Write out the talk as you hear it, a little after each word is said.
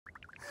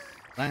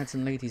Lads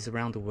and ladies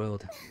around the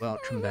world,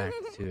 welcome back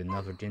to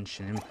another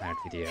Genshin Impact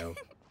video.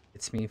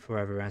 It's me,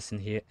 Forever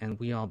Asin here, and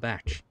we are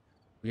back.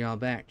 We are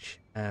back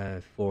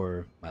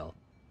for, well,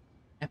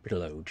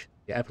 epilogue.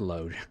 The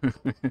epilogue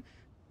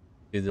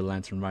to the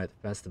Lantern Rite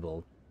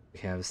Festival. We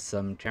have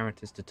some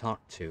characters to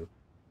talk to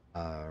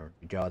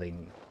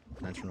regarding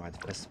Lantern Rite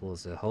Festival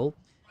as a whole.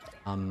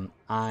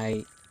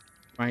 I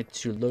tried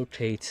to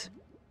locate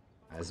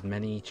as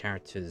many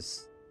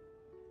characters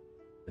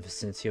in the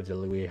vicinity of the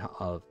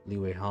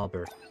Liyue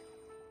Harbor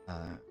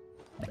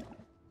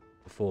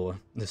before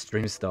the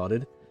stream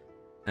started,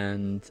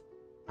 and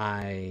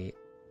I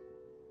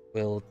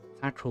will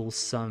tackle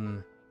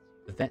some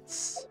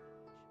events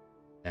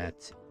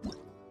that you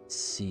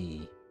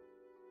see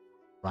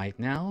right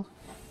now,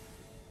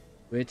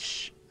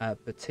 which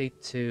pertain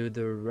to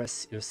the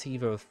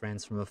receiver of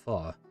friends from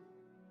afar,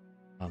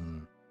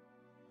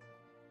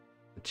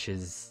 which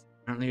is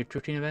apparently a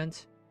cooking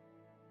event,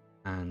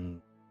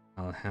 and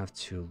I'll have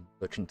to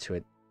look into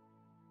it,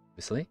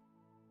 obviously.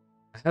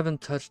 I haven't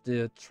touched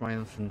the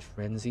Triumphant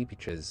Frenzy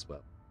because,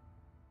 well,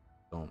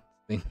 I don't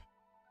think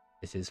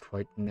it is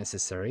quite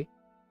necessary.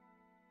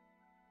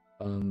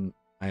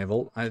 I've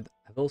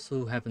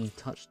also haven't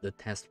touched the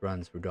test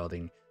runs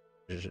regarding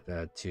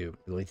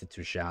related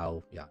to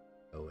Xiao,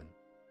 and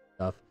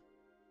stuff.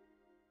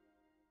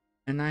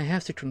 And I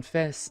have to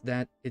confess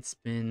that it's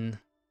been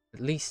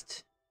at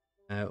least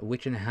a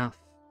week and a half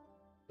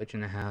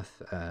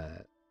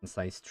since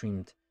I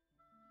streamed,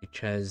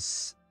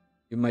 because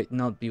you might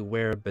not be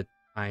aware, but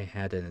I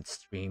had an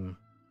extreme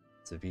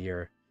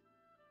severe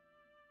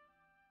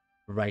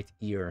right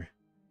ear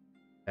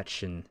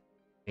infection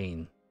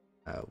pain,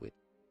 which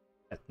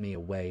kept me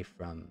away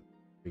from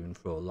streaming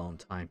for a long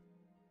time.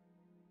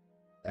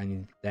 I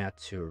need that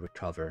to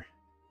recover,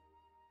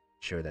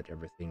 sure that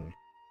everything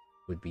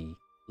would be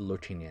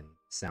looking and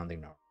sounding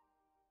normal,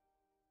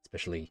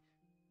 especially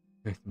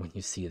when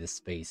you see this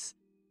space.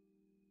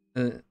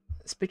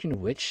 Speaking of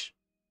which,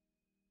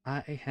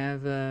 I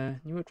have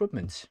new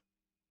equipment,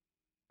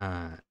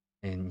 and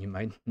you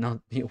might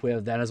not be aware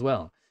of that as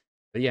well.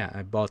 But yeah,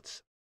 I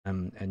bought a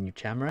new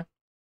camera.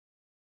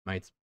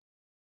 Which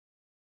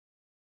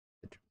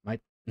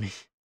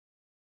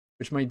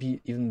might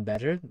be even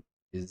better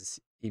is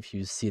if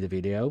you see the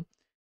video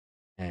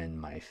and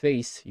my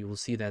face, you will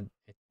see that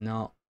it's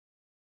not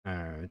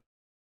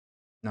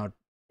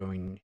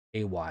going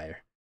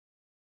haywire.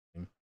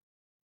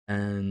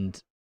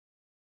 And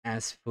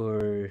as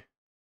for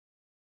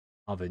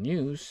other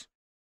news,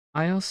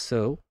 I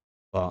also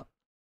bought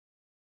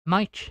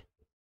mic.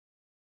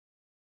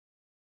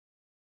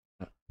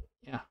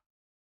 Yeah,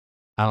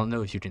 I don't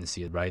know if you can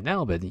see it right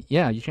now, but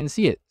yeah, you can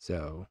see it.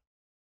 So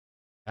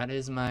that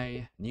is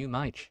my new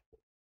mic,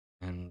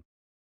 and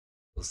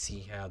we'll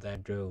see how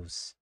that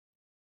goes.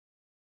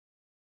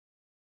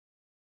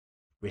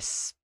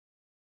 Crisp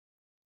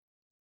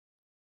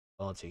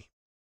quality,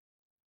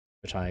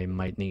 which I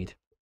might need.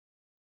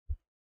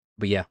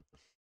 But yeah,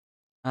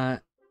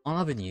 on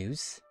other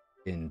news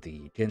in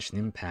the Genshin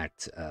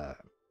Impact,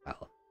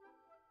 well,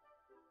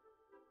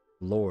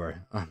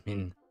 lore,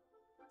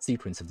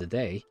 sequence of the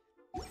day,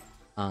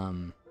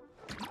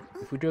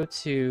 if we go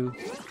to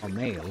our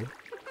mail,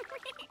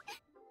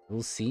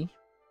 we'll see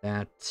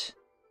that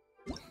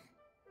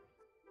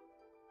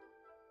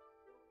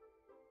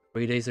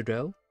 3 days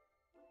ago,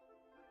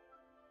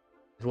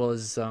 it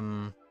was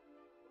Sandra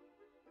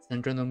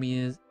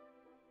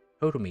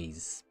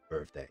Totomi's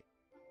birthday.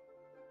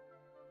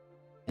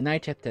 And I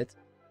kept it,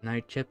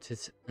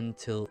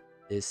 until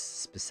this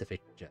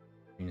specific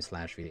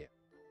stream/video.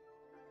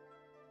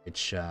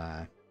 Which,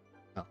 well,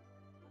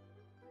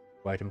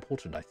 quite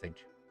important, I think.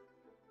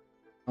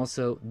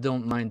 Also,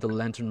 don't mind the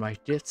Lantern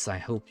Rite gifts. I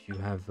hope you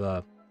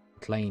have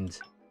claimed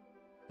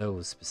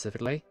those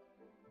specifically.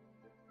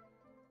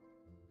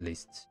 At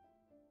least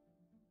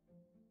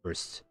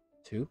first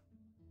two.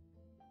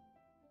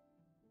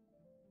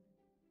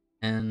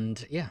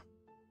 And yeah,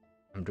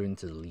 I'm going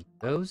to delete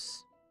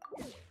those.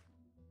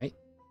 Right.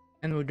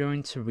 And we're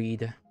going to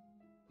read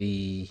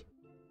the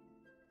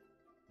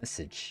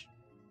message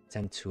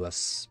sent to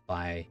us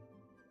by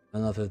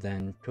none other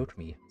than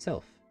Kotomi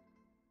himself.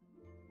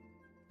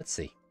 Let's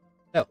see.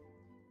 So,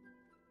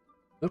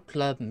 book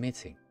club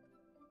meeting.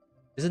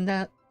 Isn't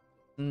that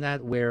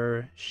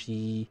where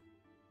she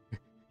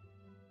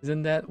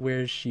isn't that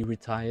where she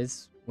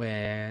retires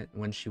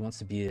when she wants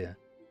to be in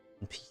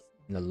peace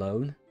and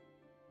alone?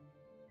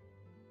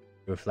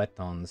 Reflect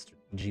on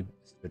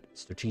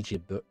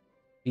strategic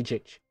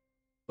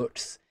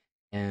books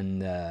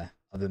and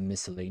other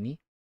miscellany.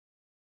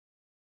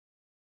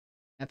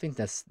 I think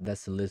that's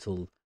a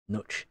little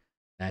nook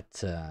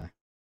that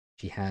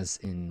she has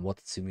in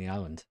Watatsumi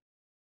Island.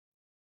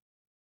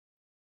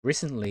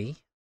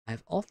 Recently,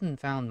 I've often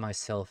found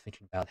myself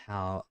thinking about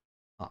how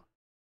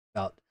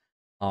the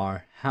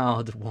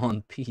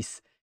One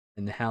Piece,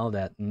 and how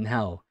that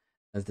now,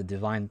 as the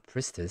Divine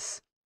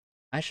Priestess,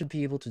 I should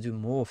be able to do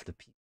more for the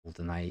people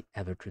than I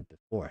ever could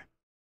before.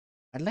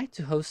 I'd like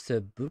to host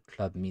a book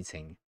club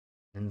meeting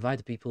and invite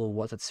the people of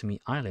Watatsumi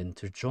Island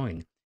to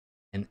join.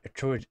 and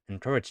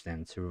encourage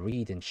them to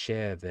read and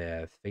share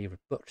their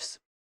favorite books.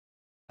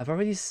 I've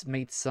already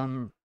made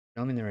some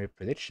preliminary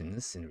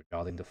predictions in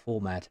regarding the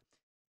format,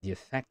 the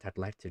effect I'd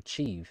like to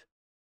achieve,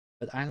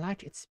 but I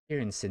lack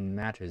experience in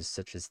matters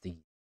such as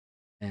these,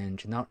 and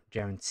cannot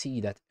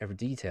guarantee that every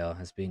detail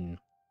has been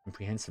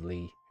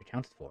comprehensively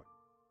accounted for.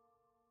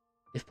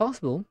 If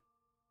possible,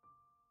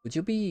 would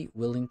you be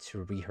willing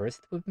to rehearse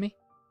it with me?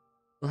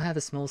 We'll have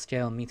a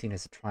small-scale meeting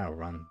as a trial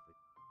run,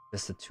 with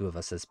just the two of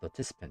us as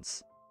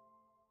participants.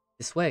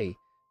 This way,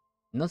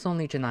 not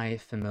only can I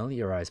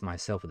familiarize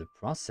myself with the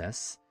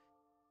process,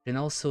 we can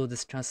also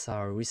discuss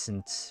our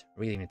recent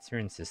reading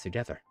experiences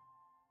together.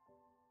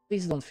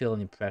 Please don't feel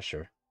any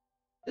pressure.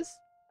 Just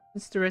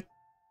consider it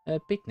a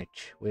picnic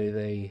with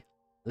a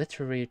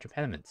literary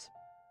accompaniment.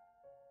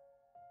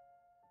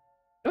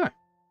 Sure,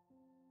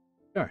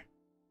 sure.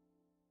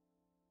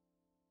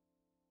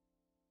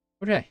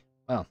 Okay,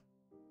 well,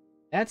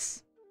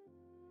 that's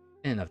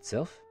in and of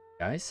itself,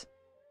 guys.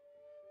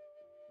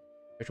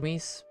 Which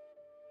means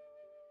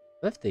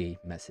birthday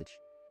message.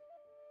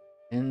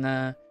 And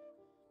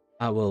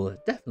I will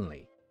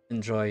definitely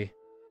enjoy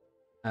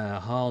a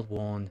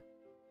hard-won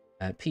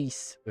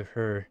piece with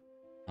her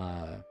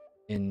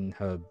in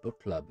her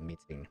book club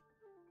meeting.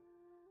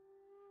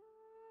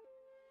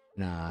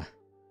 Nah,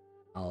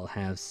 I'll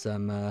have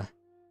some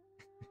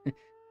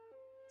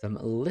some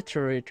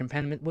literary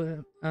accompaniment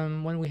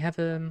when we have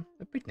a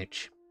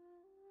picnic.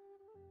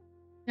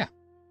 Yeah,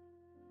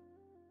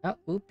 that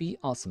will be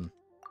awesome.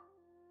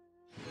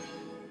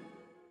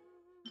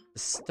 The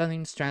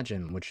stunning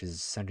stratagem, which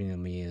is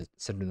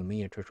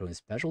Sandrine Turtle's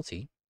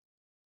specialty.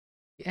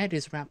 The egg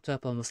is wrapped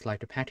up almost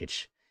like a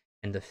package,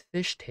 and the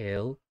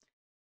fishtail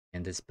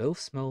and is both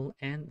small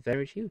and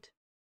very cute.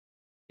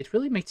 It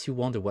really makes you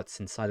wonder what's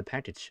inside the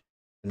package,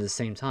 but at the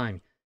same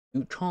time,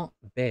 you can't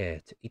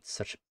bear to eat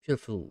such a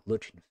beautiful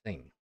looking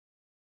thing.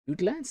 You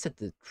glance at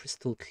the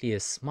crystal clear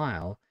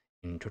smile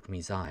in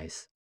Totomi's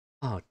eyes.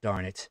 Oh,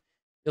 darn it.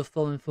 You've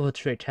fallen for a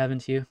trick,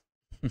 haven't you?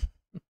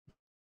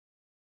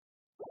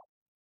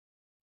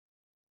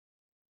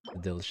 A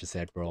delicious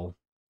egg roll.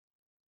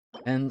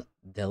 And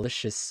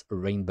delicious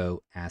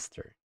rainbow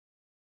aster.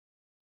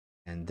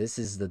 And this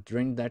is the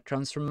drink that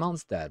comes from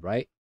Mondstadt,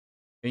 right?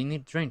 You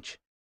need drink.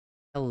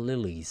 Pale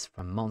lilies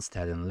from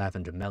Mondstadt and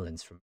lavender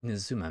melons from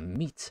Inazuma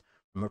meet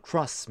from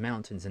across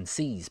mountains and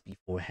seas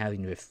before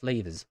having their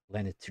flavors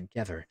blended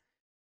together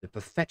to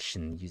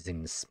perfection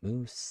using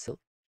smooth silk.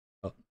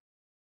 Oh.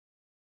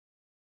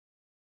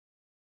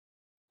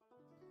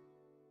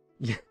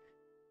 Yeah.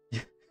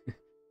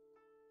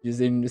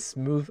 Using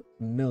smooth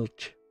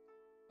milk,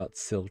 not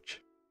silk.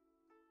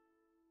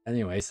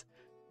 Anyways,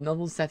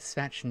 novel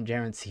satisfaction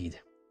guaranteed.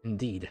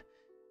 Indeed,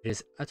 it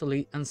is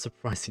utterly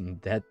unsurprising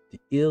that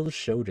the ill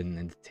Shodan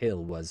in the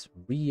tale was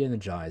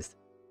re-energized.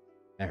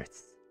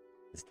 Merits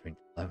this drink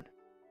alone.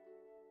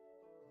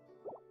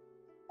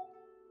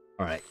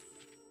 Alright,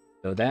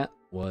 so that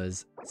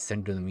was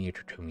Sengonomiya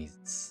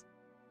Totomi's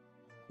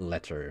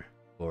letter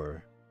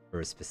for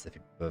her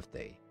specific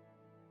birthday,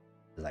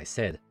 as I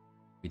said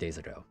 3 days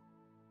ago.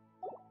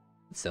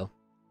 So,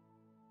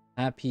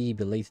 happy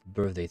belated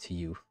birthday to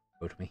you,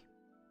 Totomi.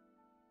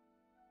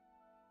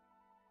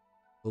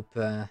 Hope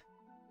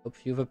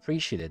you've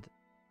appreciated.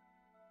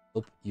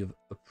 Hope you've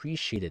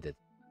appreciated it,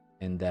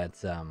 and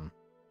that at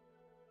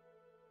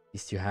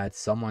least you had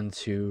someone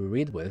to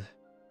read with.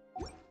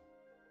 But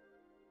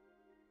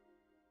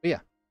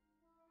yeah,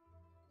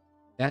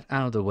 that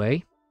out of the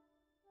way.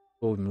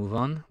 Before we move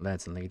on,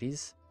 lads and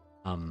ladies,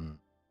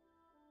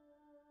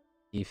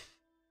 if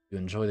you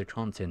enjoy the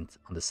content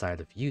on the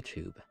side of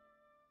YouTube,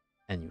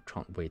 and you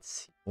can't wait to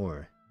see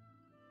more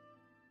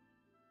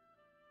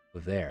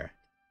over there in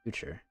the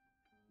future,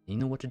 you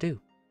know what to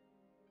do.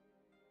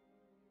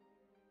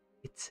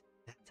 Hit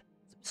that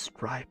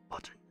subscribe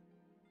button.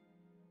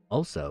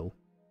 Also,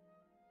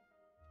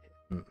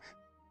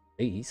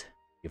 please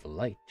give a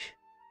like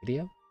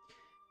video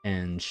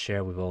and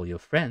share with all your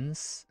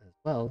friends as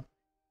well,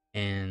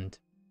 and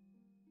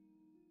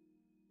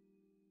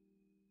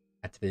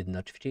activate the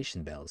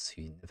notification bells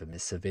so you never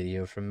miss a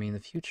video from me in the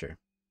future.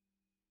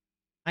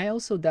 I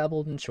also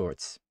dabbled in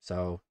shorts,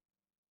 so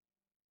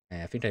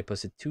I think I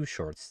posted 2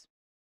 shorts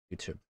on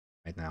YouTube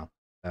right now.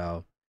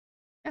 So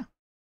yeah,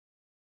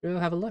 go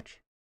have a look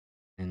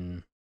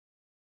and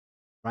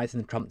write in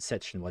the comment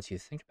section what you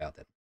think about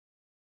it.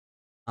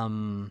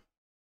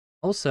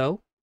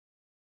 Also,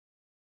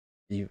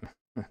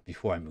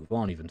 before I move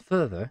on even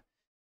further,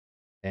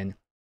 then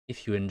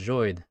if you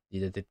enjoyed the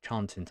edited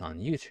content on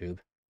YouTube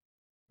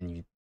and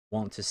you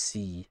want to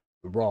see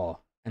raw,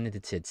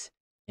 unedited,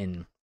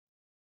 and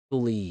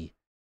fully,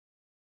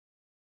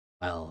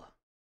 well,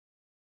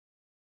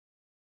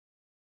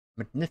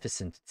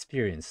 magnificent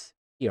experience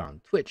here on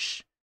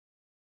Twitch,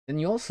 then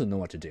you also know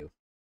what to do.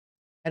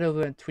 Head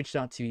over to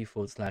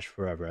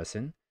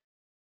twitch.tv/foreversin,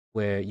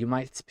 where you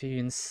might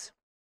experience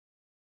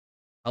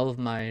all of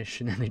my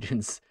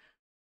shenanigans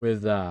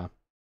with, well,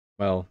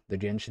 the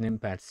Genshin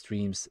Impact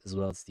streams as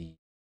well as the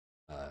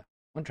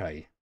One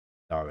Try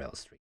Star Rail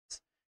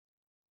streams.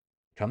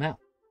 Come out.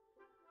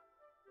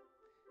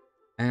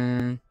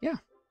 And yeah,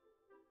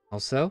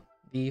 also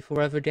the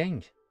Forever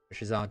Danged,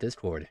 which is our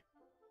Discord.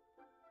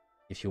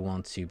 If you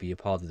want to be a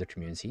part of the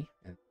community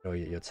and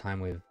enjoy your time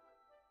with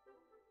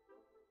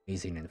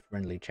amazing and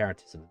friendly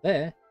charities over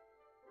there,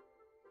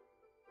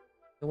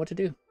 you know what to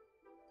do.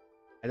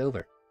 Head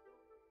over.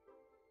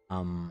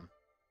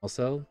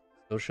 Also,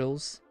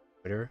 socials,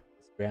 Twitter,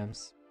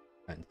 Instagram,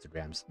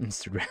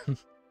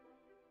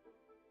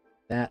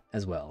 that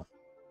as well.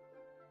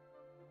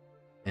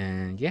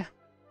 And yeah,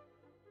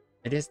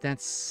 I guess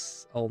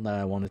that's all that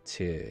I wanted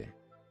to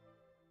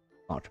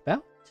talk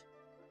about.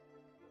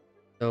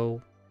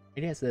 So I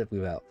guess that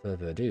without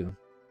further ado,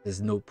 there's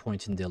no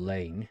point in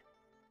delaying,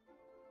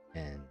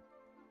 and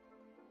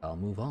I'll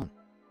move on.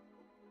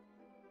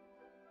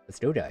 Let's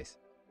go, guys.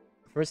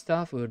 First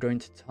off, we're going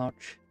to talk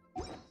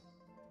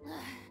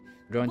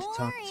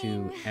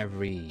to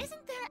every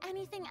Isn't there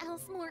anything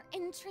else more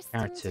interesting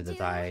character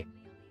that I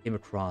came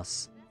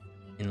across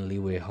in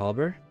Liyue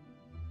Harbor.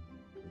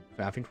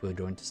 I think we're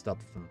going to start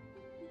from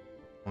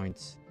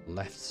point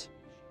left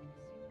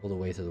all the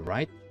way to the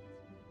right.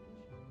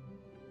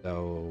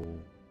 So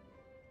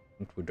I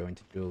think we're going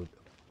to go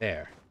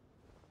there.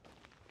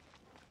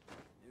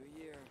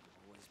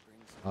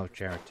 Our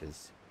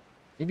characters.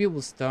 Maybe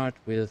we'll start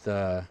with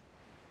an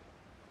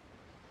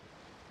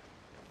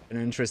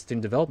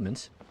interesting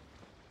development.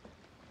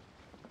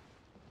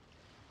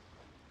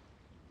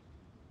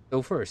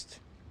 So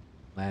first,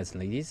 lads and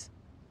ladies,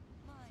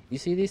 you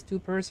see these two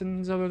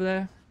persons over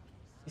there?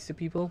 These two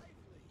people?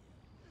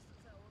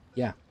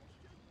 Yeah.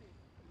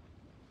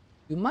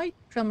 You might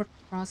come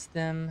across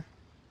them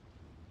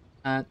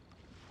at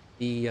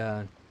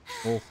the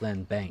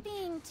Wolfland Bank.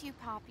 Being too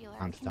popular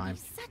Time to can time.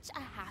 be such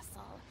a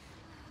hassle.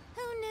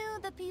 Who knew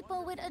the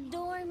people would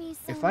adore me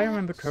so If I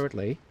remember much?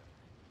 correctly,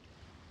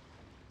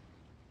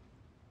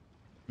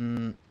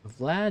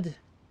 Vlad,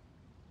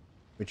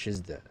 which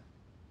is the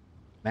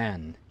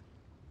man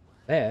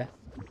there,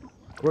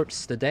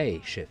 works the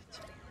day shift.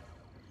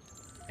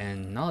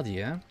 And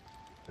Nadia,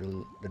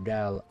 the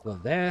gal over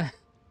there,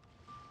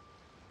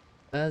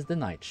 does the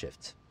night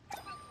shift.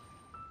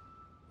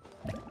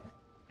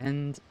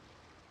 And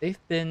they've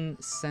been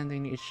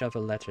sending each other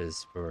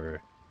letters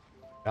for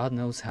God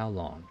knows how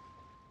long.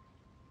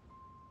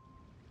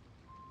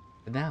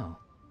 But now,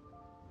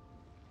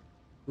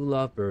 two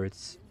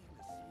lovebirds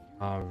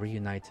are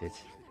reunited.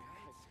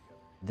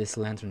 This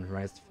Lantern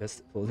Rite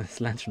Festival,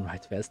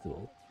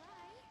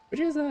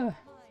 which is a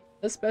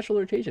special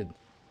occasion,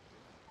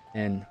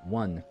 and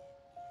one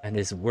that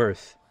is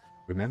worth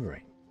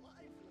remembering.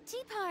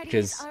 Tea parties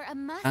Because are a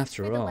must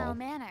after for the all,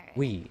 well-mannered.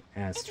 we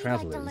as If you'd like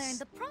to learn travelers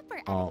the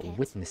proper are etiquette,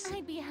 witnessing.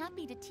 I'd be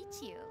happy to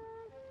teach you.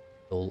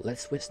 So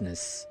let's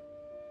witness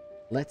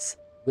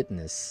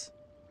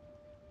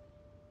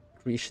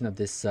creation of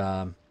this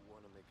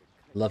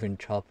loving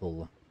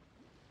couple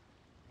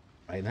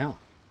right now.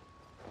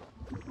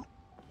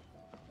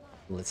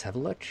 Let's have a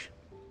look.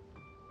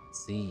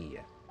 See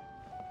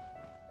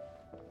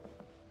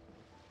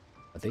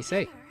what they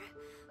say.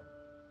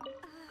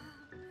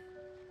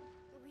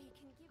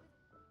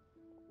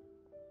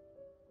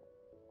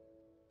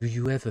 Do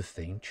you ever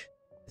think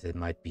there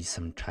might be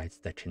some kites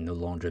that can no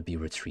longer be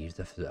retrieved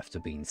after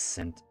being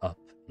sent up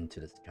into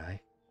the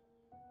sky?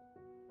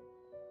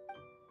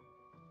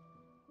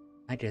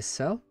 I guess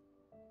so.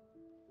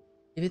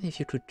 Even if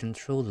you could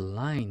control the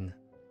line,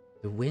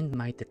 the wind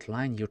might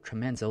decline your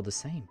commands all the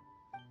same.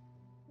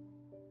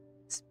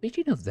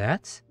 Speaking of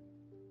that,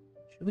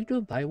 should we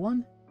go buy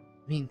one?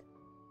 I mean,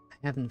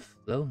 I haven't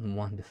flown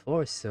one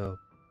before, so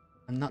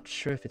I'm not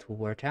sure if it will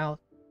work out.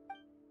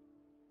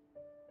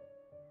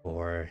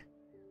 Or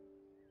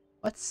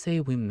let's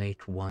say we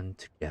make one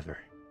together.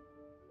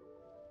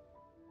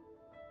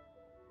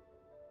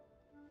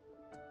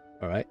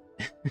 Alright.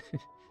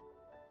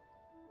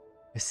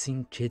 I've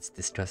seen kids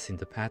discussing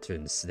the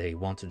patterns they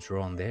want to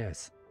draw on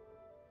theirs,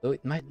 though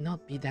it might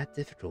not be that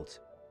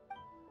difficult.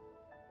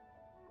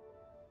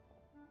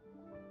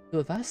 Two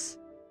of us?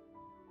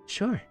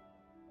 Sure.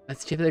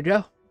 Let's give it a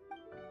go.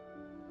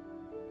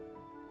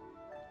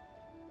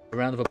 A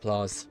round of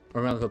applause.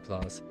 A round of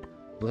applause.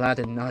 Vlad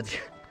and Nadia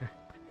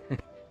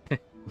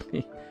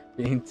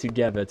being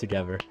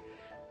together.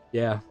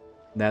 Yeah,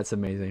 that's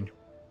amazing.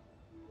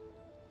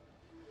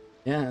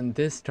 Yeah, and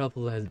this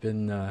couple has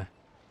been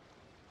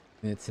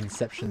in its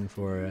inception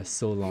for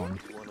so long,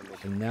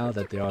 and now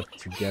that they are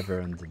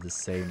together under the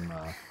same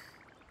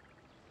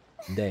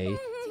day,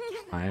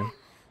 time,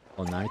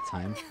 or night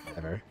time,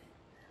 whatever,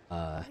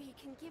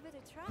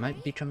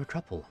 might become a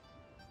couple.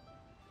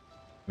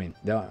 I mean,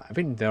 I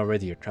think they're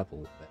already a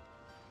couple, but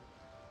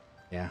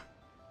yeah,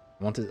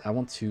 I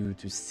want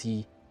to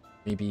see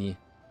maybe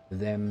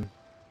them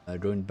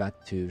going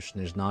back to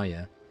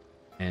Snezhnaya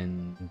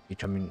and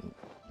becoming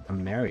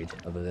married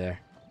over there,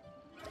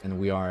 and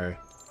we are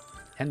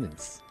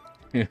attendants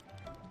to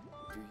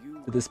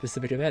this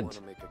specific event.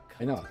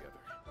 I know,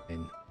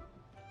 and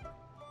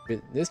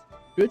this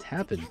could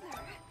happen.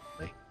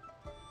 Like,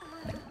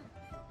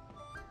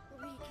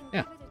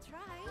 yeah,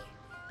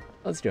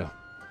 let's go.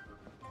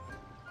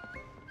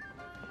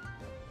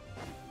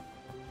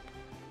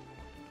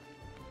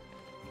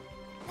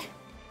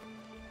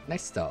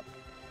 next up,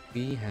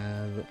 we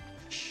have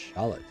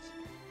Charlotte.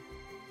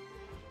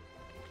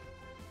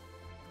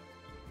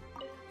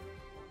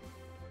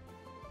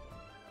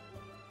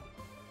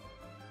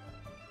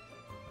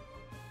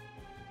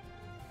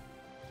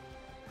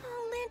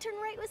 Oh, Lantern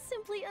Rite was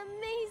simply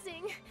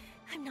amazing.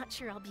 I'm not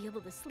sure I'll be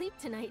able to sleep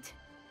tonight.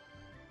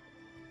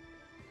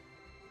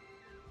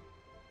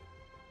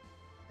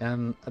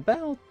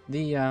 About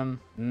the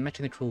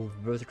mechanical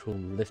vertical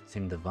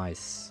lifting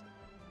device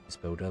you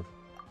spoke of.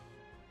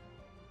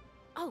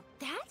 Oh,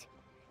 that?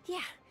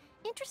 Yeah,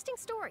 interesting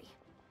story.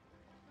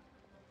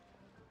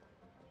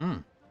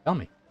 Tell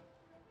me.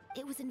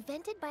 It was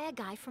invented by a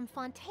guy from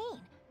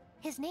Fontaine.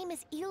 His name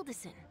is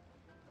Ildison.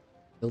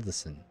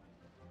 Ildison.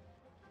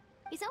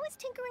 He's always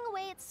tinkering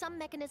away at some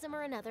mechanism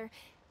or another.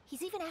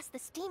 He's even asked the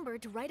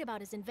Steambird to write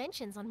about his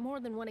inventions on more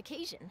than one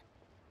occasion.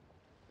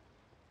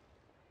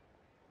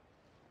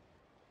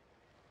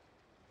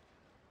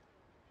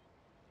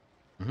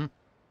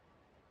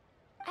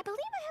 I believe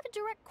I have a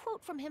direct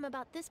quote from him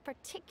about this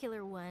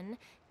particular one.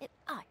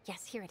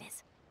 Yes, here it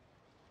is.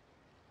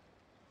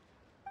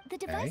 The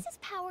device is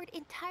powered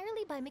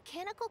entirely by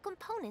mechanical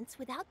components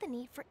without the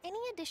need for any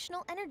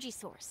additional energy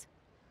source.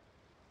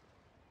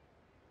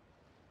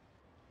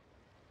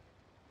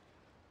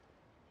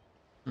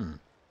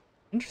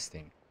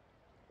 Interesting.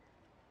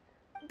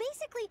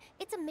 Basically,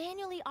 it's a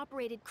manually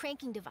operated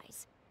cranking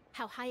device.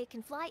 How high it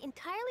can fly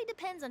entirely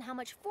depends on how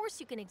much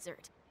force you can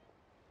exert.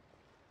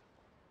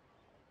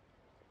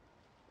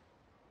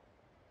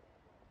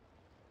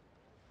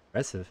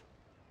 Impressive.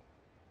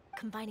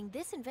 Combining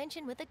this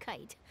invention with a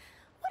kite.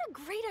 What a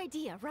great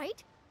idea,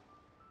 right?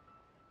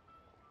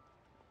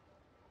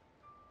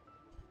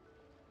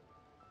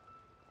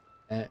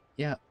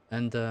 Yeah,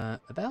 and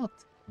about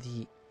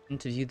the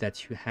interview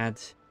that you had,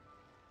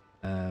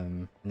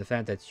 and the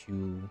fact that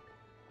you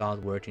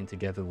started working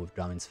together with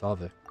Darwin's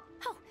father.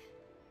 Oh,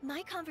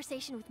 my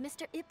conversation with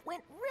Mr. Ip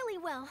went really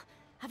well.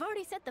 I've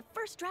already sent the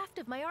first draft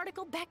of my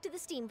article back to the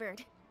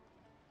Steambird.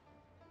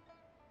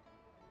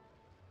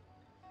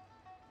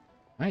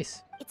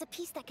 Nice. It's a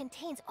piece that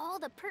contains all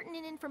the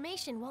pertinent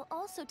information while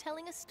also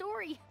telling a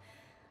story.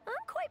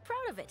 I'm quite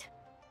proud of it.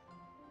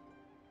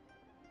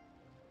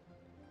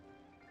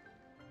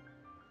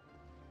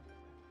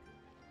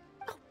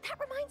 Oh, that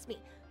reminds me.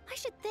 I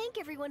should thank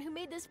everyone who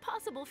made this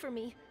possible for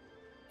me.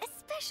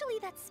 Especially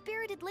that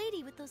spirited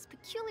lady with those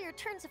peculiar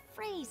turns of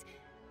phrase.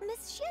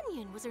 Miss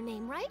Shenyun was her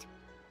name, right?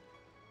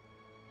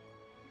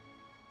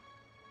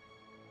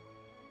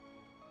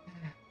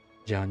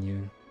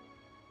 Jianyun.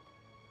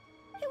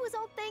 It was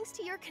all thanks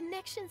to your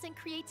connections and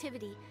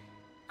creativity.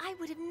 I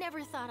would have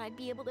never thought I'd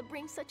be able to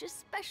bring such a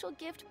special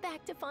gift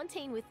back to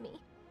Fontaine with me.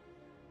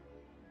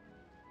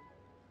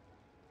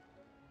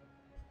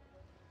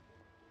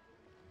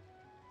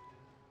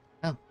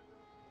 Oh.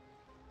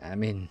 I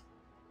mean,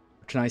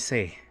 what can I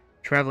say?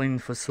 Traveling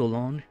for so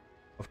long,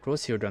 of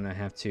course you're gonna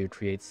have to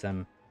create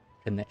some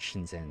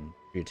connections and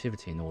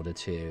creativity in order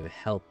to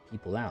help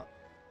people out.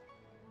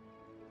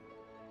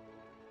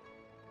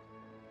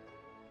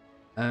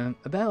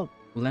 About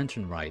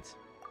Lantern Rite.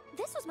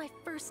 This was my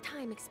first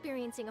time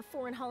experiencing a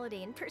foreign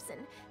holiday in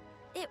person.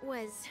 It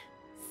was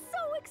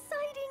so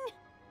exciting!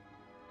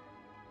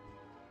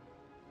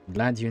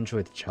 Glad you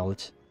enjoyed it,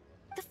 Charlotte.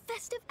 The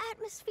festive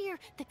atmosphere,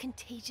 the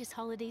contagious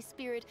holiday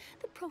spirit,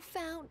 the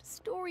profound,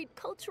 storied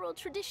cultural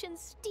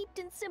traditions steeped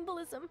in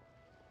symbolism.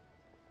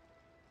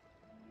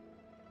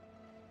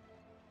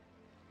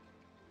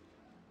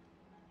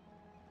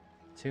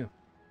 Too.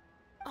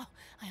 Oh,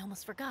 I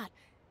almost forgot.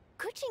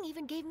 Kuching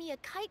even gave me a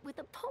kite with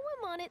a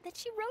poem on it that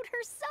she wrote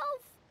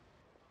herself.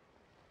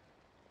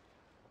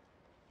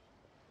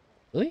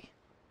 Really?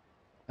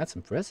 That's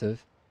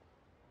impressive.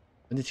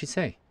 What did she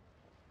say?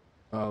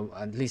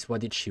 At least what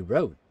did she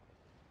wrote?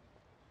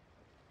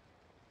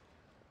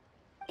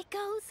 It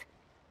goes,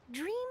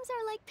 dreams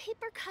are like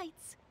paper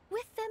kites.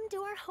 With them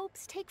do our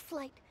hopes take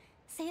flight.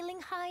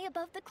 Sailing high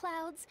above the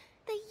clouds,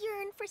 they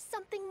yearn for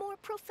something more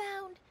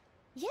profound.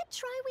 Yet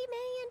try we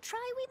may and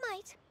try we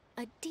might.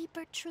 A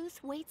deeper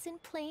truth waits in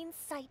plain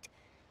sight.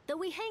 Though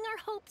we hang our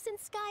hopes in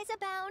skies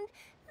abound,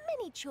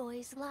 many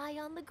joys lie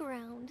on the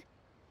ground.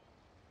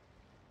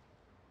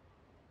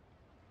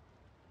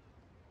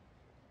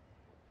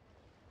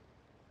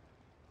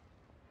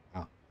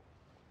 Oh.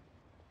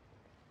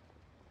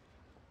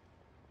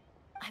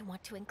 I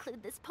want to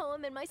include this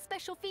poem in my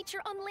special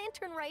feature on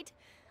Lantern Rite.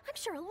 I'm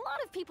sure a lot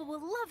of people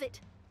will love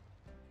it.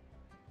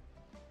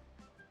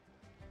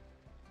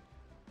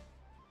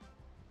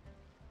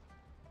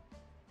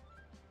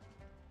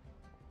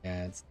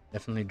 Yeah, it's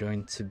definitely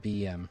going to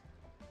be a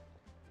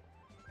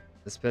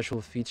special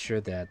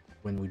feature that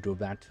when we go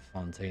back to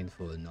Fontaine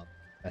for another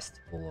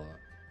festival or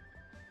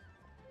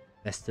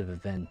festive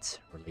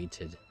event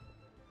related,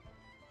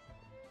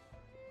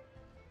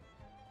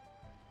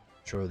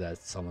 I'm sure that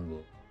someone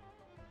will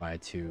try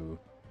to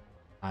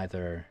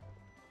either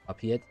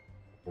copy it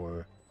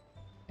or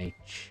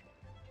make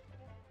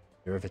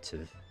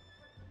derivative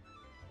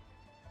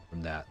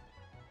from that.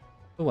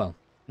 Oh well,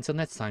 until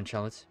next time,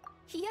 Charlotte.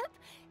 Yep,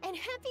 and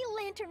happy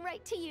Lantern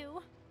Rite to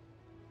you.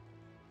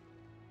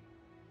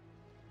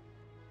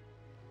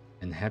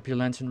 And happy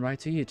Lantern Rite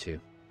to you too.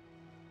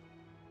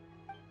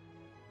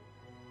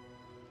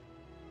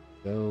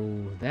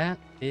 So that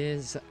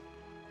is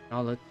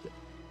Charlotte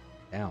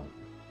down.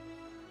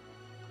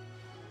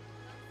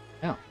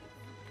 Now,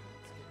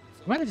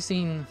 you might have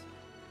seen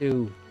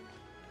two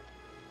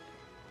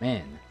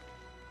men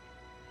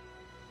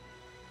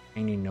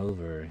hanging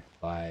over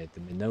by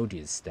the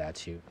Menodius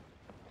statue.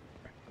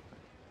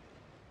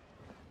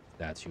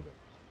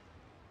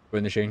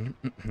 Furnishing,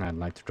 I'd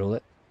like to call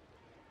it.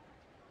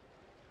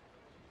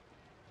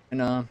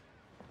 And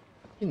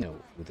you know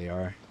who they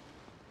are.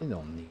 You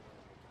don't need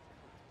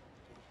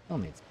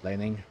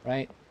explaining,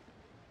 right?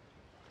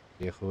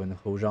 Liyue and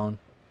Hozhan.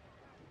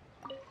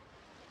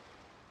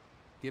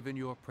 Given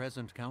your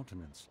present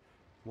countenance,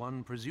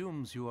 one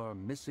presumes you are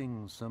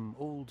missing some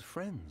old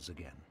friends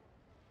again.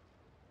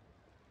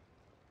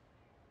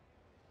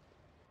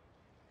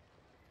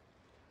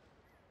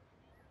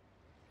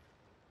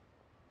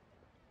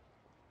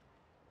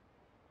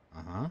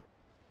 Uh-huh.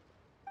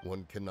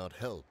 One cannot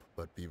help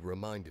but be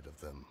reminded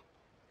of them.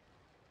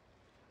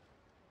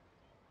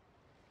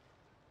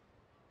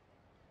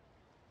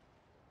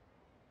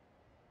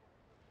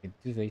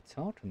 Do they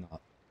talk or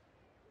not?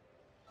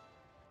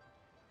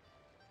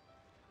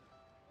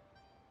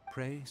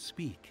 Pray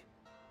speak.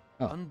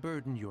 Oh.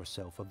 Unburden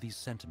yourself of these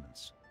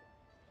sentiments.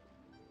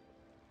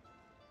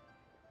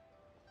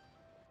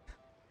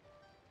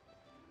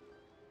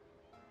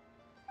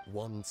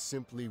 One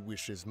simply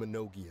wishes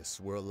Menodius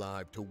were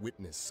alive to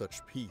witness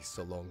such peace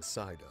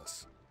alongside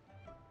us.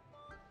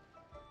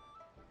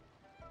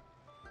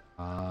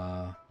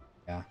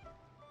 Yeah.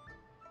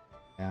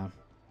 Yeah.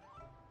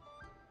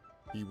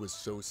 He was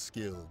so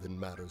skilled in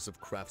matters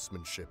of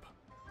craftsmanship.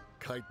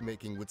 Kite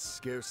making would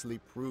scarcely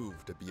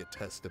prove to be a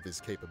test of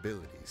his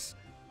capabilities.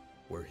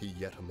 Were he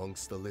yet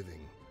amongst the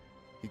living,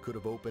 he could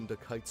have opened a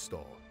kite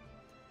stall.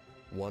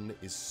 One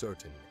is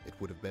certain it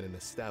would have been an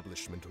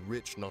establishment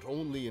rich not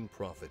only in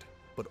profit,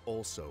 but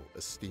also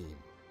esteem.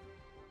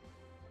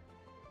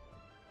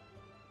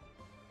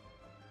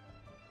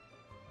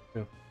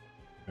 True.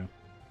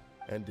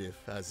 And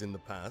if, as in the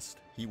past,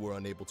 he were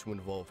unable to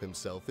involve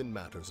himself in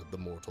matters of the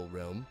mortal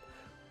realm,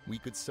 we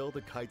could sell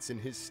the kites in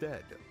his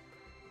stead.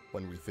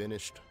 When we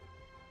finished,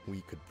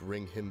 we could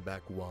bring him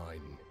back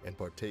wine and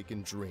partake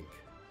in drink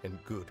and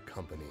good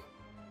company.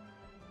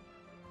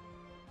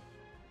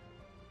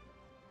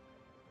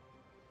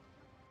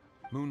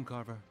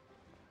 Mooncarver,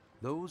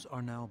 those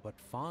are now but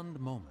fond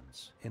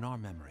moments in our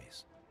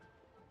memories.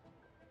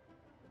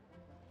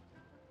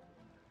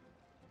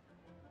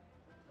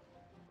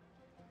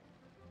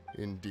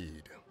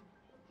 Indeed.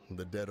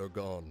 The dead are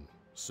gone,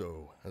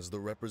 so as the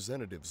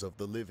representatives of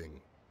the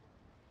living.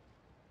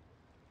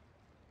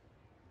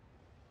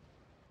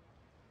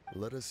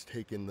 Let us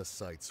take in the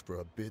sights for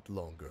a bit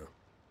longer,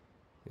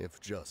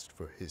 if just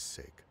for his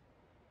sake.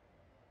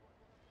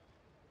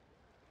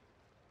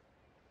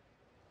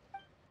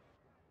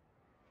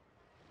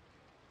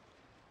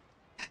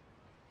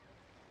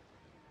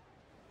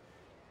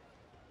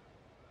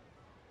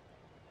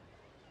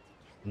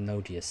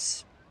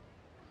 Menodius.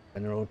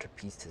 General to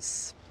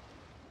pieces.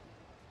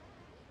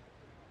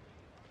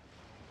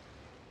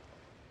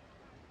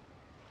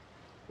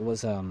 It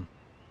was an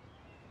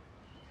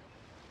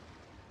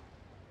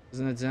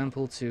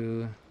example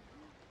to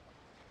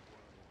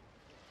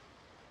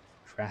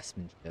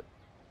craftsmanship.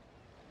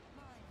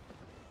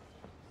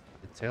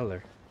 The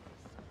tailor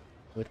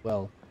do it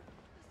well.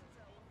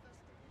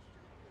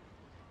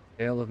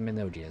 Tale of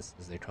Menodius,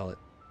 as they call it.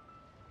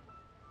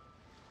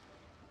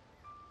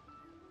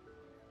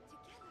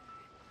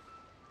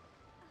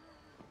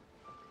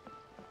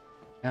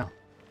 Now,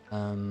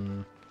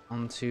 on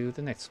to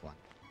the next one.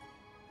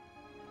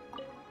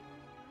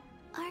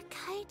 Our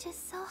kite is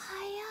so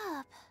high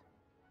up.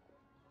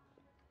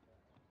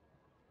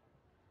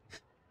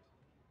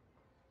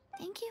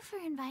 Thank you for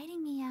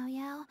inviting me, Yao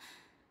Yao.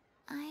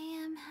 I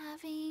am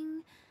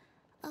having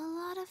a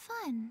lot of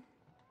fun.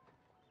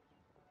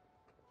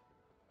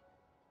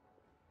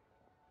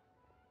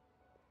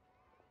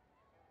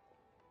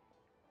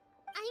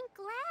 I'm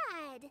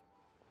glad.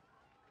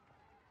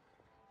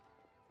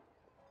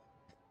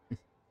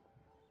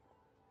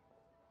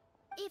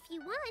 If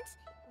you want,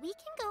 we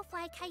can go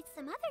fly kites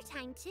some other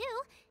time too.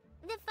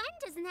 The fun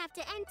doesn't have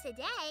to end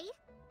today.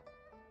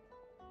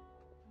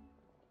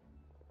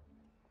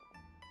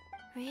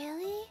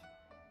 Really?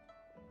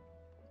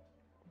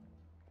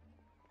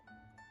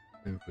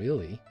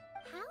 Really?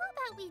 How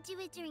about we do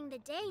it during the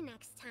day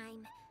next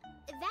time?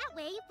 That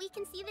way, we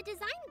can see the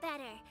design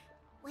better.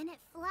 When it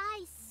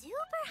flies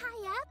super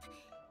high up,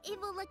 it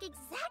will look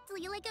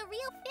exactly like a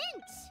real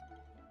finch.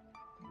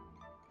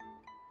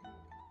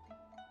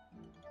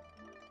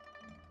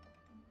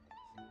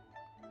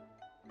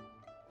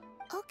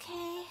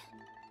 Okay.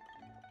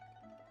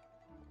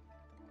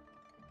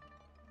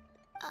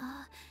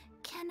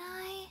 Can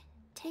I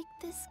take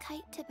this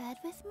kite to bed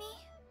with me?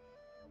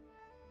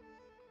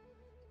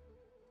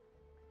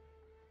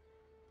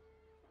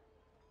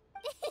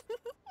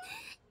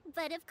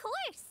 But of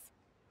course.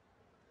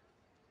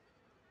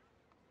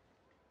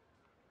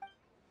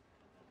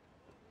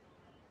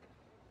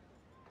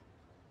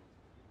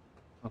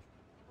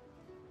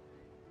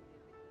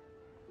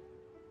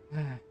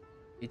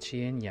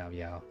 Ichi and Yao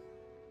Yao.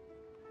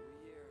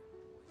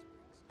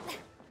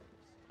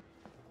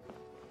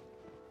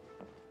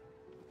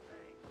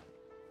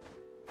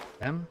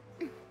 Them?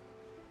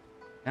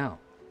 Now.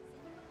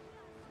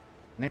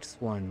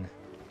 Next one.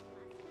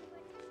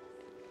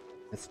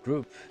 This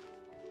group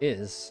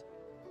is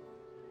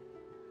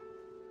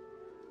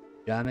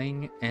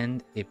Jamming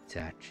and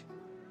Iptach.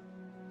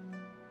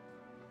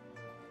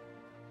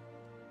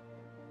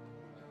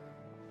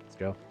 Let's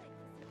go.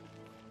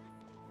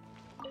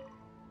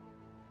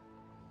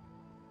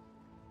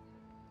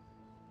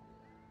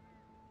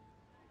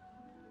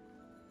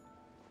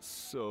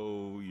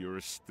 So, you're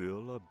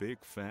still a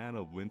big fan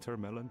of winter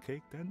melon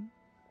cake then?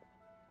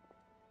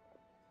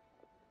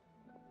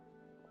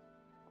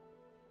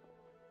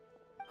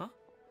 Huh?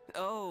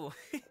 Oh,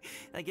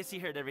 I guess you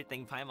heard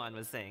everything Paimon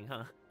was saying,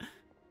 huh?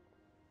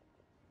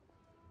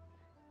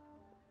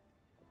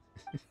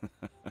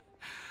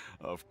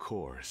 Of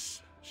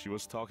course. She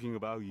was talking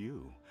about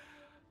you.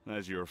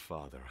 As your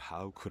father,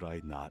 how could I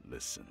not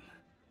listen?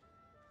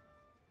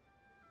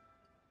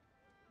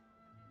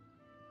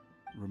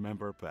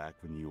 Remember back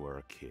when you were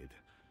a kid,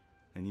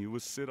 and you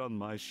would sit on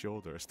my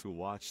shoulders to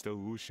watch the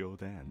Wushu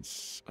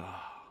dance.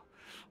 Ah,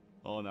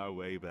 on our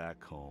way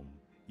back home,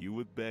 you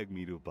would beg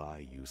me to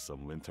buy you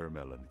some winter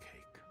melon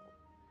cake.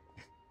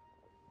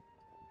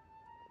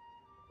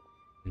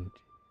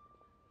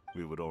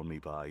 We would only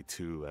buy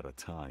 2 at a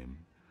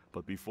time,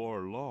 but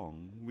before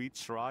long, we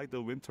tried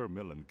the winter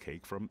melon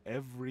cake from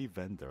every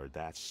vendor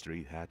that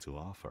street had to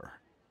offer.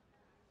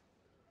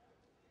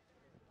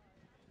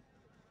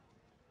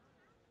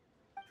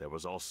 There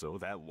was also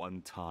that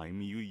one time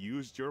you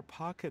used your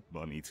pocket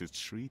money to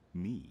treat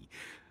me.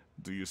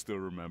 Do you still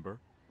remember?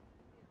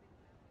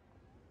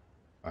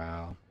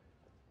 Wow.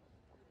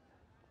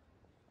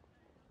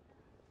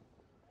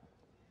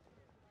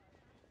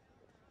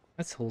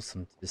 That's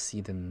wholesome to see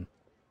them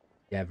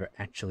together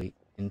actually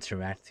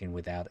interacting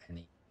without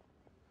any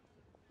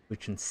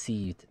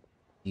preconceived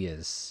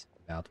ideas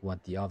about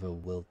what the other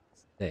will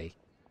say.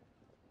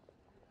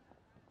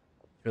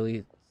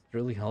 It's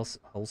really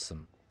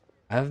wholesome.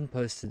 I haven't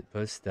posted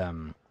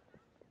the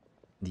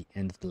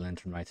end of the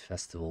Lantern Rite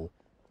festival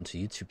onto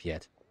YouTube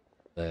yet,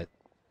 but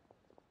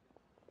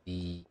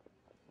the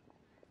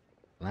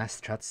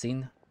last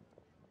cutscene,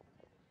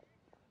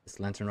 this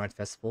Lantern Rite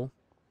festival,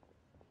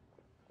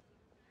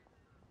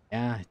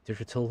 yeah, it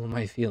took a toll on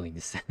my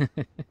feelings.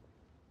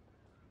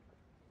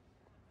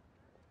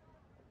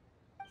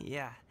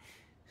 Yeah,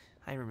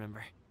 I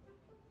remember.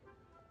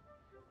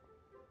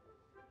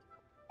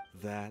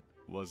 That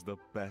was the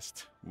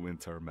best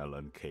winter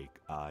melon cake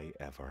I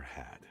ever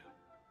had.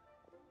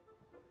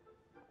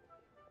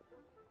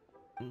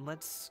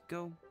 Let's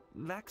go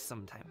back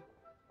sometime.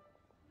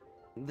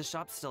 The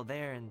shop's still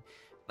there, and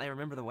I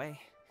remember the way.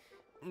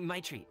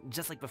 My treat,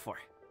 just like before.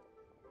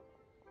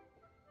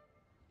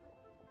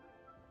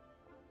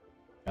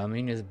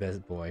 Ramin is the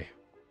best boy.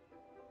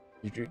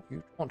 You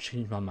won't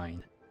change my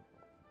mind.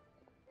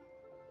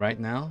 Right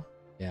now,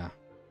 yeah.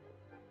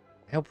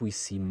 I hope we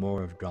see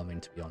more of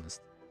Drumming, to be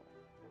honest.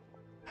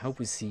 I hope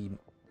we see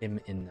him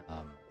in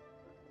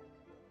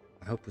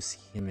I hope we see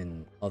him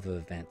in other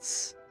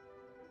events.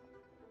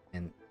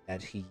 And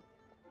that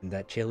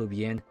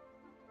Chelubien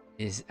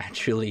is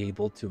actually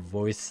able to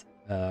voice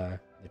the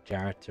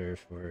character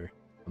for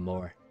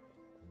more.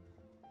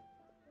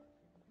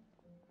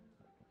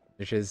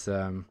 Which is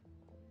I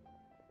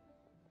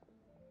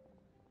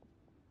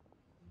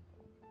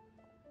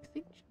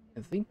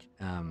think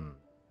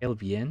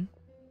LBN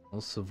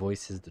also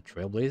voices the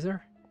Trailblazer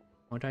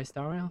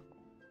multi-star rail.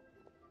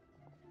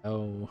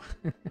 Oh,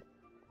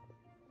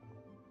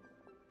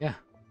 yeah,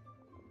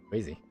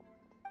 crazy.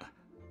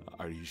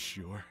 Are you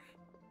sure?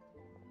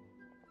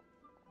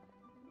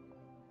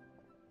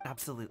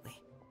 Absolutely.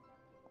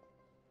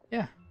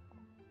 Yeah.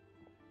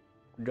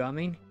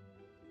 Drumming,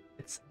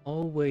 it's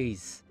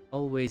always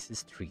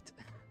his treat.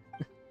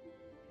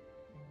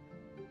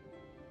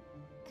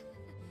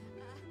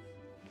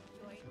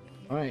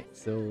 Alright,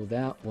 so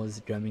that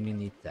was Drumming in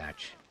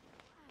Detach.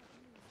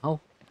 Oh.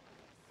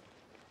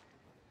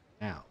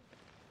 Now.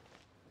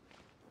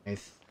 I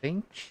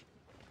think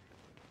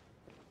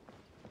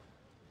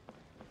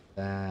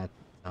that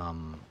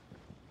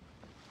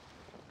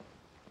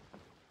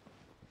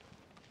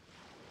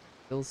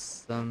still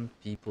some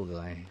people that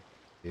I have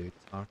to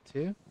talk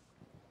to.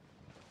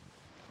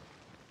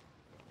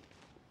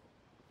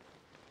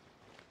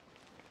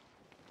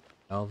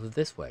 Over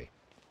this way.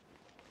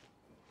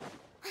 I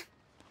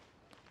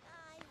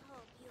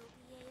hope you'll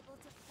be able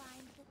to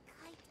find the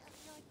kite of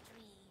your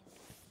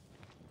dreams.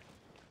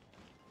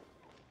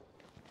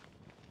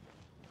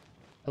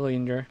 Hello,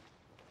 Inger.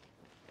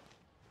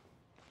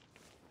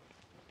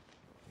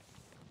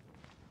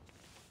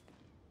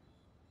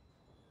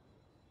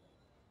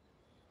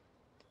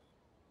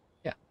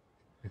 Yeah.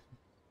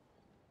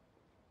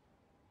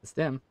 It's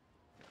them.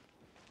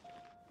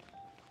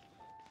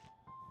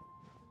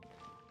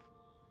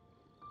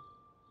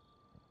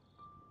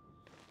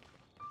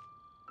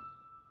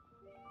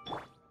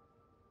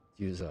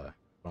 use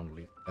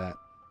Zhongli for that.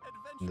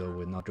 Even though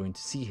we're not going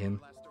to see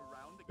him,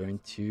 we're going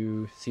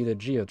to see the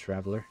Geo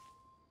Traveler.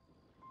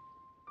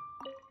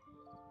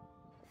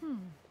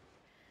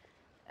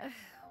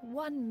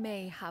 One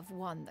may have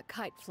won the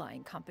kite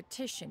flying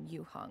competition,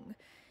 Yu Heng,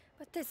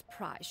 but this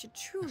prize should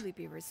truly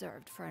be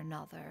reserved for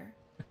another.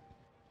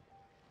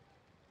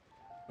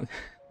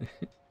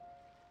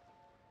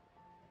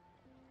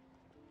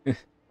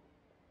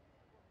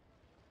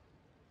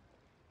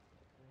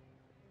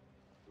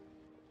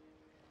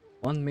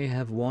 One may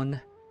have won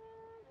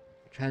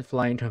the kite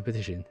flying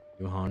competition,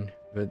 Yu Heng,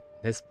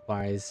 but this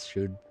prize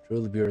should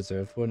truly be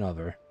reserved for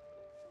another.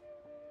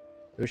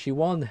 So she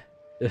won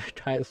the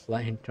kite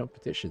flying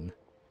competition.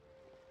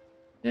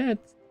 Yeah,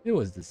 it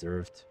was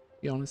deserved, to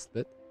be honest,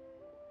 but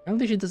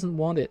apparently she doesn't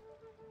want it.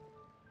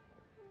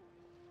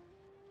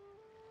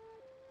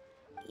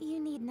 You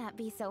need not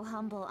be so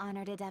humble,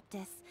 honored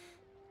Adeptus.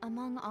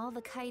 Among all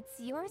the kites,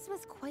 yours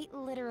was quite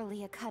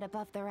literally a cut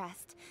above the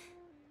rest.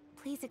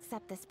 Please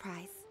accept this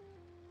prize.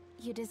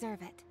 You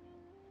deserve it.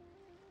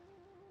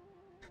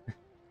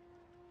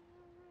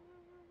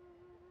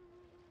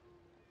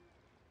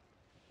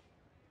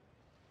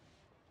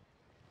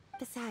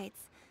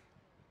 Besides,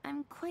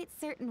 I'm quite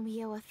certain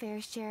we owe a fair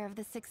share of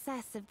the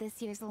success of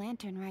this year's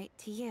Lantern Rite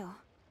to you.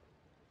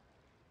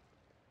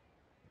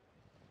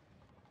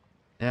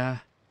 Yeah.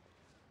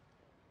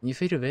 When you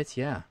think of it,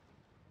 yeah.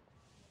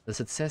 The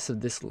success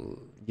of this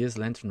year's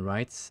Lantern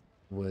Rite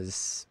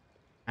was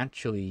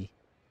actually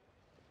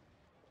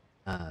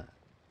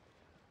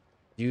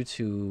due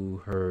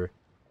to her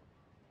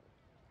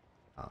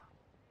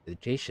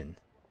dedication.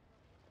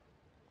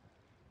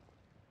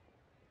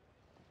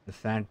 The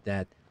fact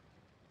that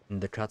in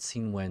the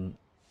cutscene when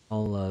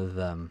all of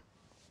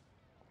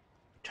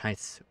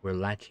kites were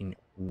lacking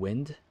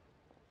wind,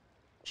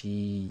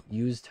 she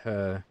used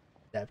her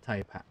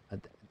adepti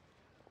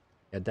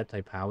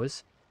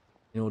powers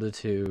in order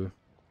to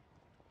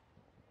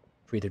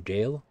create a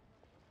gale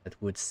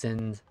that would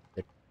send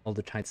all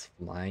the kites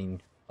flying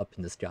up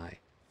in the sky.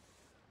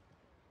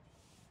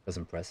 It was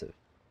impressive.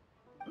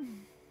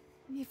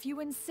 If you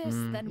insist,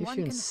 then if one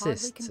you can insist,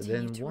 hardly continue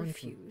then to one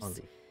refuse. can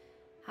hardly.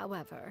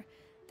 However,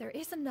 there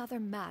is another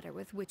matter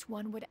with which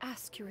one would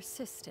ask your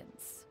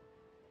assistance.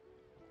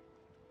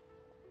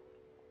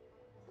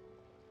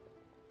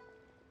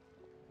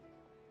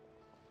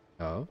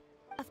 Oh?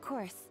 Of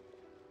course.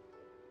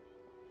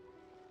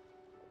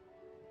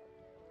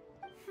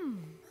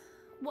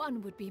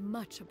 One would be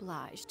much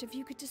obliged if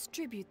you could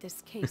distribute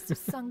this case of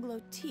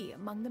Sunglow tea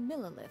among the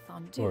Millilith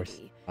on Of course.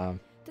 duty. Oh.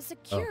 The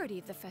security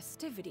of the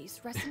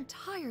festivities rests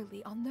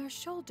entirely on their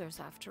shoulders,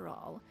 after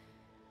all.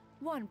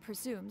 One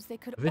presumes they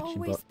could Haven't you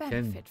always bought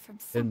 10 benefit from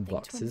something to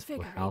boxes for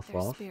invigorate half their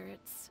off?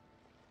 spirits.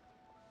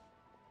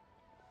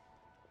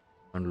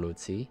 Unload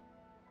tea.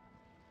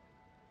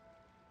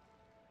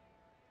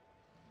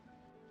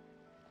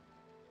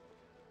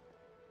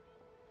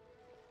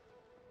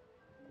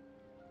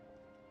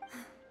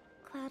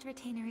 Cloud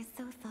Retainer is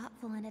so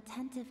thoughtful and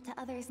attentive to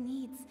others'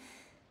 needs.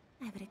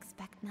 I would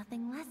expect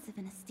nothing less of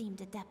an esteemed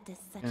adeptus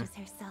such as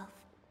herself.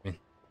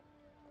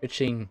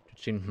 Pitching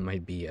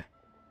might be a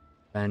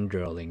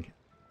fangirling,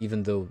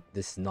 even though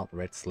this is not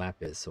Red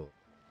Slapis or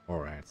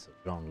Morax or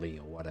John Lee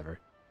or whatever.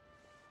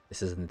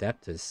 This is an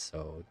adeptus,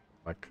 so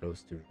quite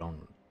close to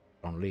John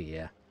Lee,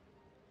 yeah.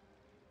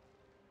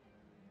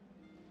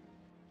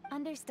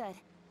 Understood.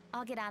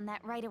 I'll get on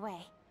that right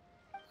away.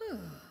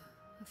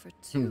 A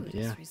fortuitous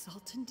yeah.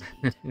 result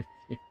indeed.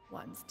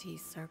 One's tea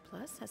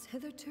surplus has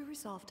hitherto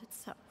resolved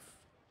itself.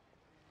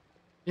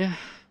 Yeah.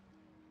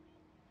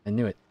 I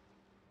knew it.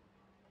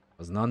 It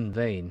was not in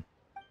vain.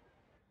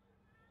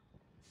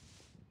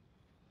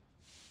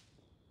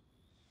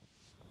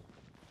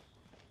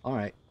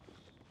 Alright.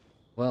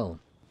 Well,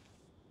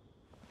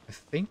 I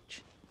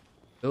think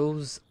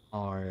those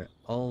are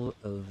all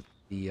of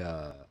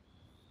the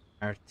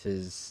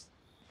characters,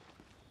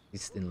 at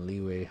least in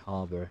Liyue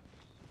Harbor,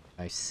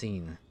 I've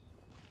seen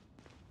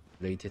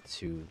related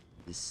to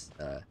this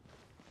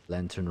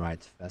Lantern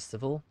Rite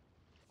festival.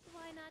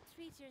 Why not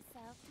treat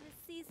yourself to a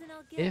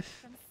seasonal gift If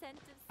from Scent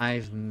of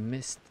I've Spring?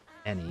 missed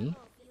any,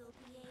 Hope you'll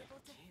be able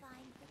to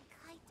find the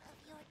kite of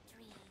your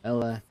dreams.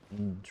 I'll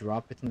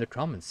drop it in the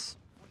comments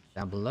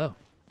down below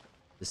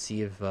to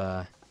see if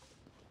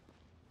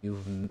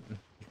you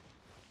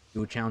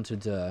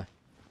encountered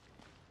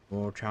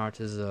more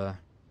characters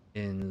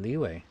in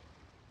Liyue,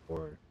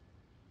 or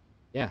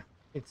yeah,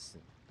 it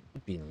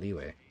could be in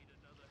Liyue.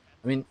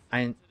 I mean,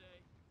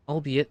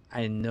 albeit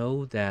I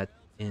know that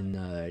in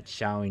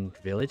Xiaoying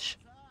Village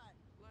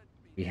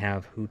we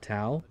have Hu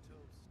Tao,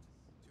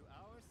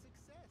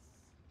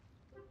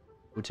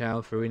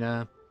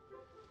 Farina.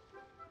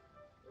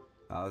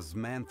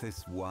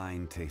 Osmanthus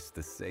wine tastes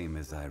the same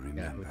as I Yeah,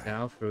 remember. Hu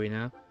Tao,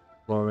 Farina,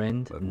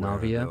 Florent, But where are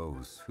Navia,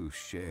 those who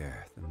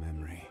share the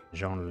memory?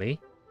 Jean Li.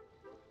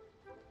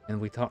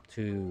 And we talked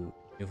to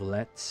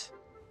Nicolette as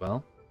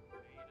well.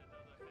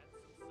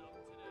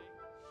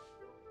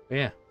 But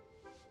yeah.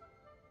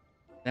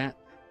 That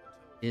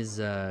is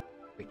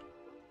wait,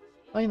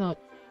 why not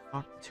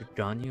Talk to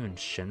Ganyu and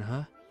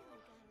Shenhe?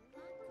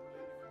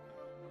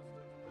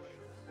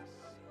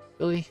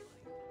 Really?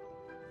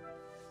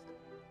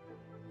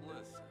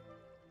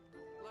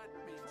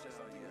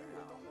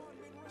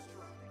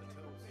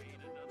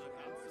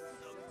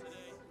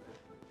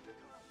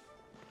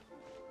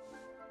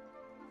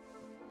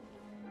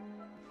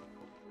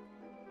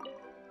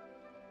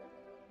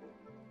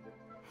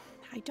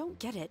 I don't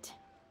get it.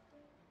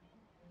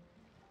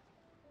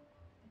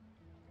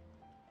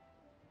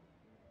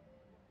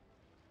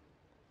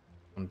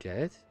 Don't get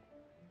it?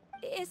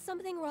 Is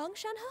something wrong,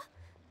 Shenhe?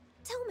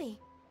 Tell me.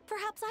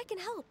 Perhaps I can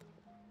help.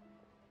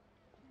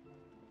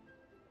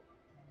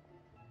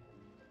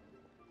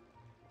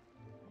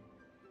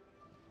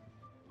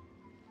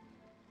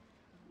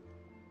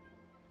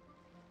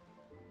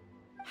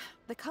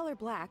 The color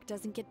black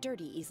doesn't get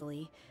dirty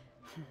easily,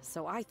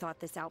 so I thought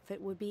this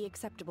outfit would be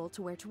acceptable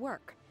to wear to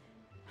work.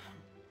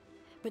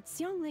 But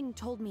Xiangling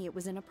told me it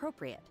was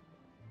inappropriate.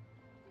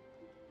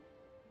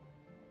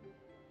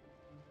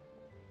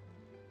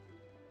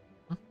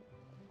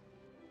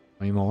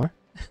 Any more?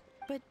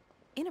 But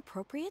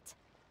inappropriate?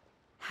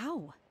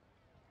 How?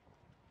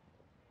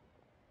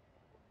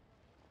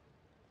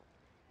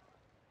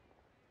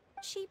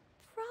 She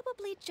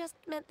probably just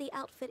meant the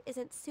outfit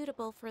isn't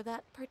suitable for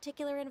that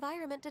particular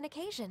environment and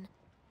occasion.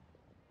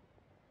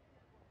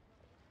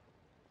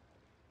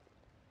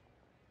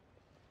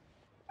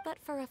 But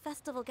for a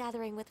festival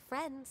gathering with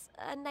friends,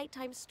 a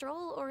nighttime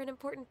stroll, or an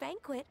important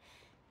banquet,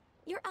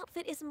 your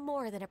outfit is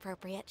more than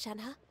appropriate,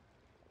 Shenhe.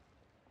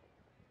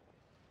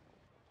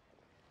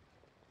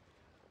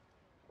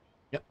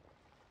 Yep.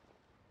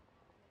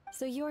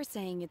 So you're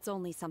saying it's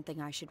only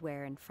something I should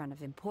wear in front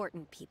of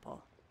important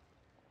people?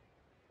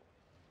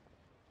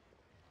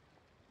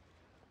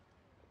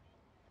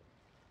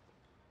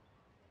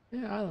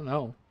 Yeah, I don't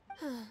know.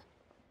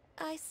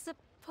 I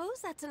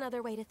suppose that's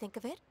another way to think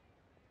of it.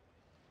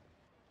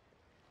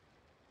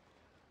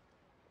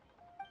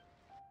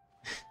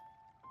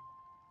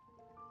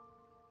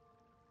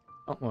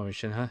 Don't worry,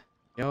 Shinha.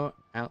 Your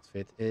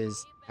outfit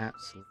is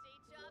absolutely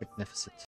magnificent.